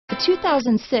The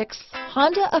 2006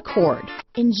 Honda Accord.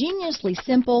 Ingeniously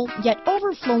simple, yet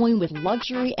overflowing with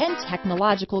luxury and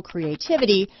technological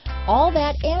creativity, all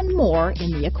that and more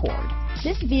in the Accord.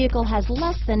 This vehicle has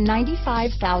less than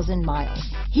 95,000 miles.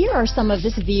 Here are some of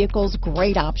this vehicle's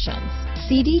great options: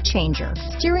 CD changer,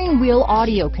 steering wheel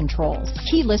audio controls,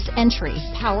 keyless entry,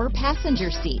 power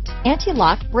passenger seat,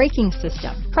 anti-lock braking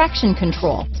system, traction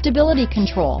control, stability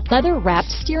control,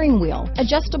 leather-wrapped steering wheel,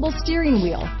 adjustable steering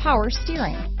wheel, power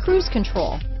steering, cruise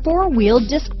control, four-wheel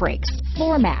disc brakes,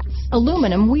 floor mats,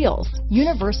 aluminum wheels,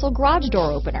 universal garage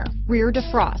door opener, rear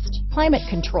defrost, climate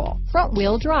control,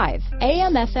 front-wheel drive,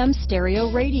 AM/FM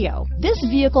stereo radio. This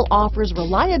vehicle offers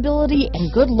reliability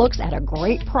and good looks at a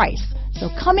great price. So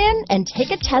come in and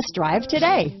take a test drive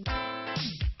today.